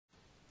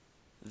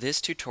This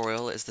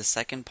tutorial is the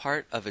second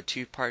part of a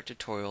two-part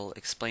tutorial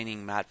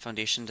explaining mat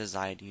foundation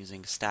design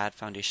using STAAD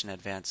Foundation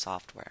Advanced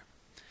software.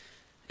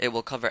 It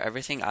will cover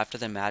everything after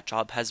the mat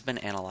job has been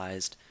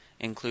analyzed,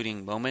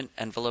 including moment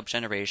envelope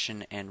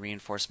generation and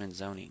reinforcement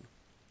zoning.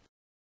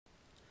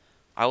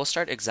 I will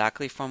start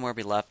exactly from where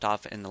we left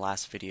off in the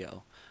last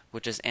video,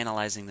 which is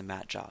analyzing the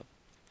mat job.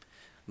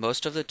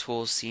 Most of the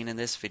tools seen in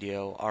this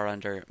video are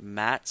under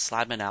mat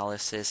slab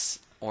analysis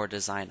or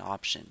design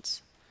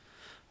options.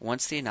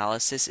 Once the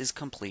analysis is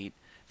complete,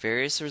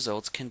 various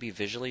results can be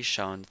visually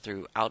shown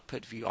through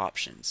output view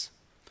options.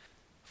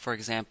 For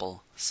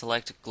example,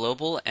 select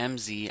Global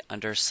MZ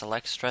under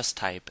Select Stress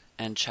Type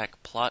and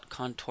check Plot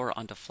Contour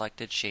on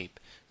Deflected Shape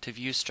to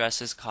view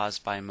stresses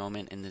caused by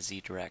moment in the Z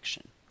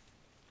direction.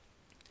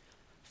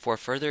 For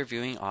further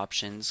viewing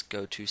options,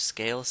 go to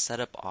Scale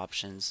Setup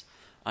Options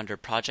under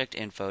Project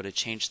Info to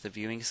change the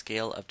viewing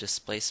scale of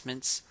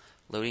displacements,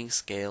 loading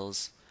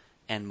scales,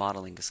 and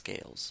modeling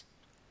scales.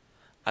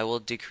 I will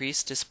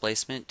decrease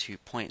displacement to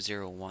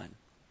 0.01.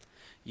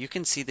 You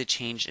can see the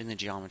change in the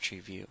geometry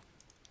view.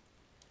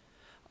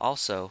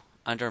 Also,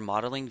 under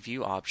Modeling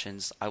View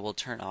options, I will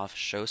turn off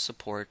Show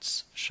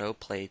Supports, Show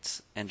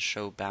Plates, and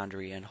Show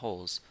Boundary and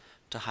Holes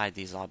to hide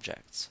these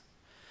objects.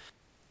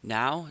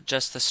 Now,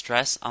 just the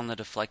stress on the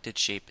deflected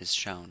shape is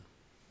shown.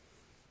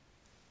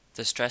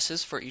 The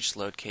stresses for each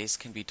load case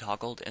can be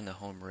toggled in the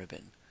Home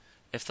ribbon.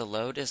 If the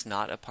load is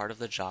not a part of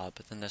the job,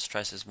 then the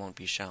stresses won't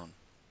be shown.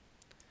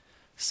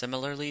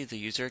 Similarly, the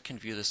user can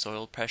view the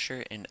soil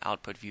pressure in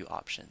Output View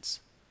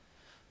options.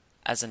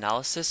 As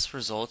analysis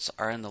results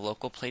are in the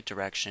local plate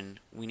direction,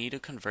 we need to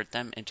convert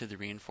them into the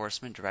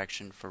reinforcement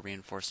direction for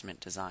reinforcement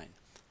design.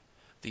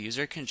 The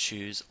user can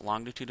choose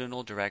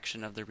longitudinal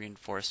direction of the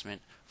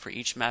reinforcement for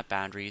each mat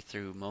boundary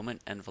through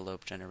moment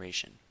envelope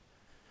generation.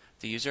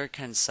 The user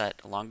can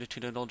set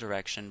longitudinal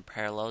direction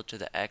parallel to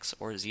the X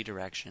or Z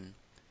direction,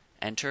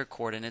 enter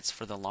coordinates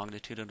for the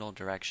longitudinal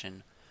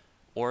direction,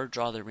 or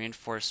draw the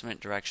reinforcement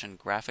direction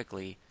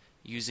graphically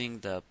using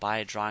the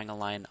By Drawing a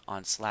Line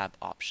on Slab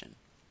option.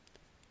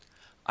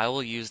 I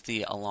will use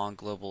the Along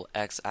Global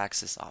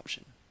X-axis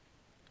option.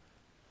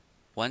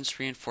 Once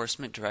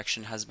reinforcement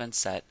direction has been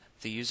set,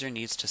 the user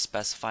needs to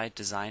specify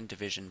design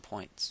division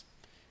points.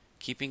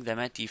 Keeping them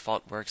at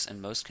default works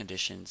in most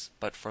conditions,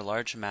 but for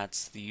large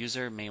mats, the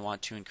user may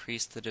want to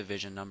increase the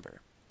division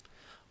number.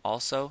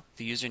 Also,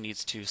 the user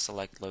needs to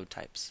select load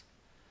types.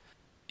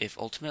 If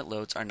ultimate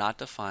loads are not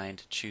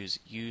defined, choose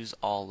Use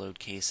All Load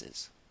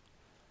Cases.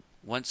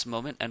 Once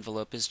moment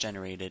envelope is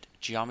generated,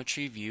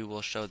 Geometry View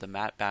will show the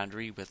mat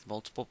boundary with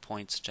multiple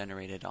points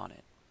generated on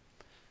it.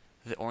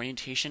 The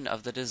orientation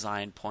of the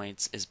design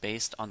points is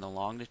based on the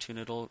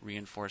longitudinal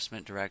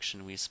reinforcement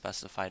direction we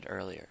specified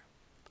earlier.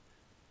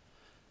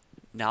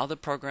 Now the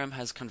program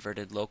has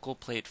converted local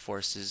plate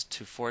forces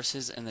to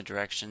forces in the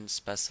direction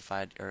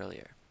specified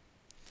earlier.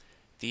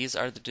 These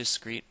are the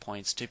discrete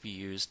points to be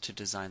used to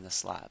design the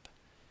slab.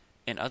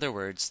 In other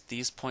words,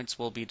 these points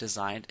will be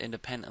designed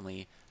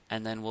independently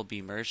and then will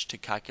be merged to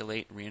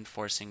calculate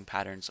reinforcing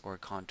patterns or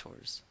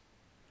contours.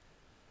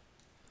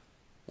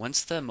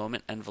 Once the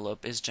moment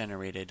envelope is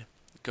generated,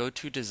 go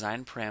to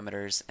Design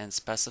Parameters and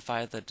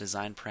specify the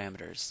design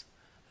parameters.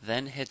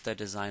 Then hit the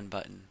Design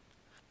button.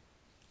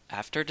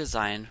 After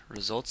design,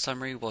 Result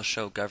Summary will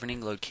show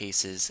governing load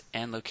cases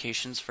and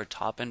locations for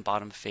top and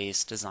bottom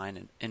face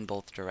design in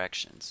both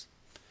directions.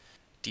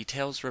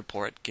 Details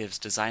Report gives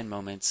design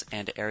moments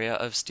and area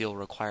of steel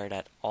required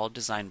at all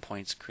design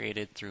points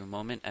created through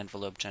moment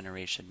envelope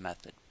generation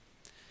method.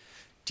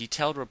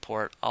 Detailed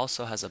Report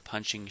also has a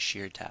punching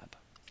shear tab.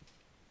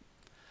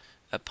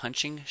 A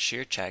punching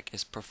shear check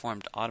is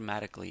performed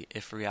automatically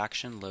if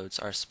reaction loads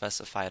are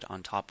specified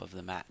on top of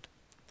the mat.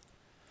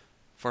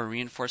 For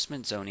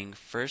reinforcement zoning,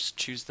 first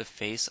choose the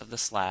face of the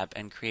slab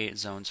and create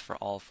zones for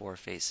all four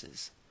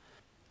faces.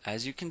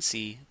 As you can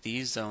see,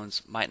 these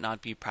zones might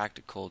not be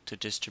practical to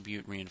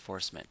distribute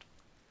reinforcement.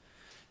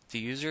 The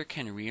user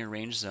can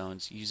rearrange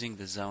zones using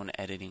the Zone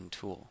Editing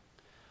tool.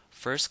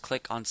 First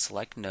click on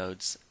Select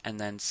Nodes and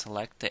then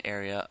select the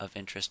area of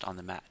interest on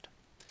the mat.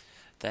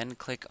 Then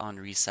click on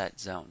Reset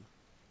Zone.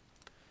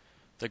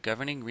 The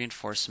governing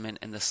reinforcement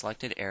in the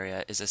selected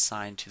area is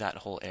assigned to that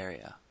whole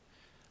area.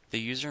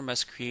 The user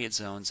must create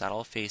zones at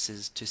all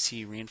faces to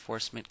see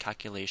reinforcement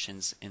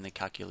calculations in the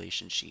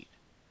calculation sheet.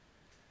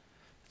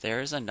 There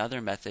is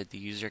another method the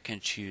user can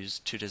choose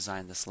to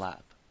design the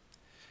slab.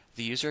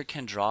 The user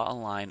can draw a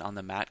line on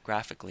the mat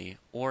graphically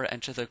or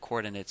enter the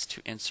coordinates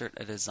to insert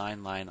a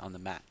design line on the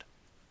mat.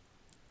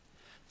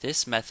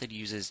 This method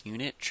uses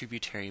unit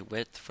tributary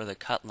width for the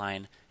cut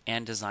line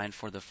and design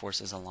for the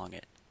forces along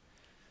it.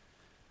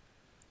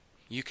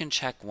 You can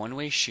check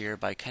one-way shear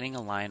by cutting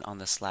a line on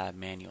the slab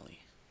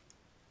manually.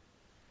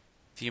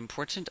 The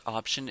important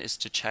option is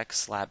to check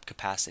slab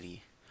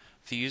capacity.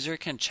 The user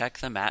can check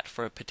the mat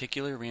for a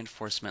particular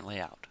reinforcement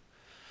layout.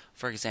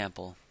 For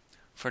example,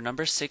 for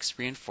number 6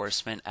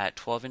 reinforcement at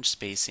 12-inch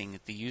spacing,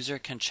 the user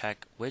can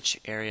check which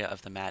area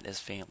of the mat is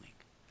failing.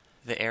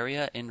 The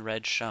area in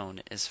red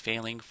shown is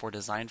failing for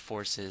design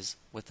forces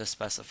with the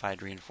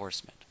specified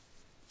reinforcement.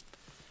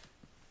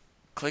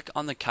 Click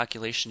on the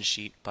Calculation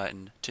Sheet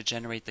button to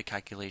generate the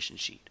calculation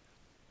sheet.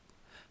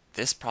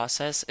 This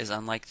process is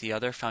unlike the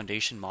other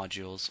foundation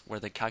modules where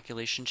the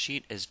calculation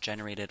sheet is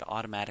generated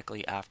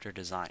automatically after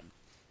design.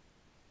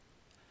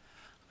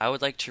 I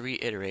would like to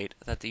reiterate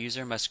that the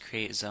user must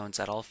create zones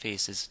at all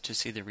faces to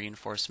see the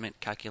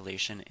reinforcement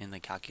calculation in the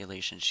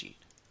calculation sheet.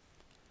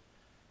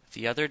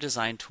 The other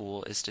design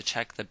tool is to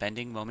check the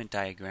bending moment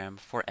diagram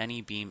for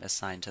any beam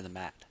assigned to the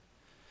mat.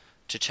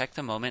 To check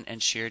the moment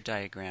and shear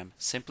diagram,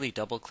 simply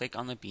double-click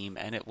on the beam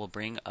and it will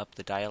bring up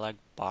the dialog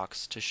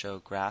box to show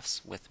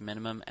graphs with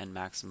minimum and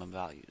maximum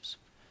values.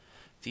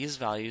 These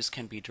values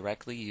can be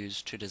directly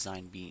used to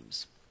design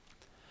beams.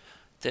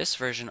 This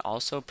version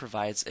also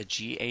provides a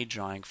GA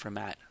drawing for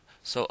mat,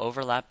 so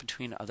overlap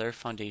between other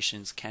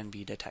foundations can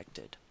be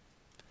detected.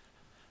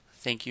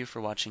 Thank you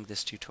for watching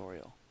this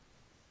tutorial.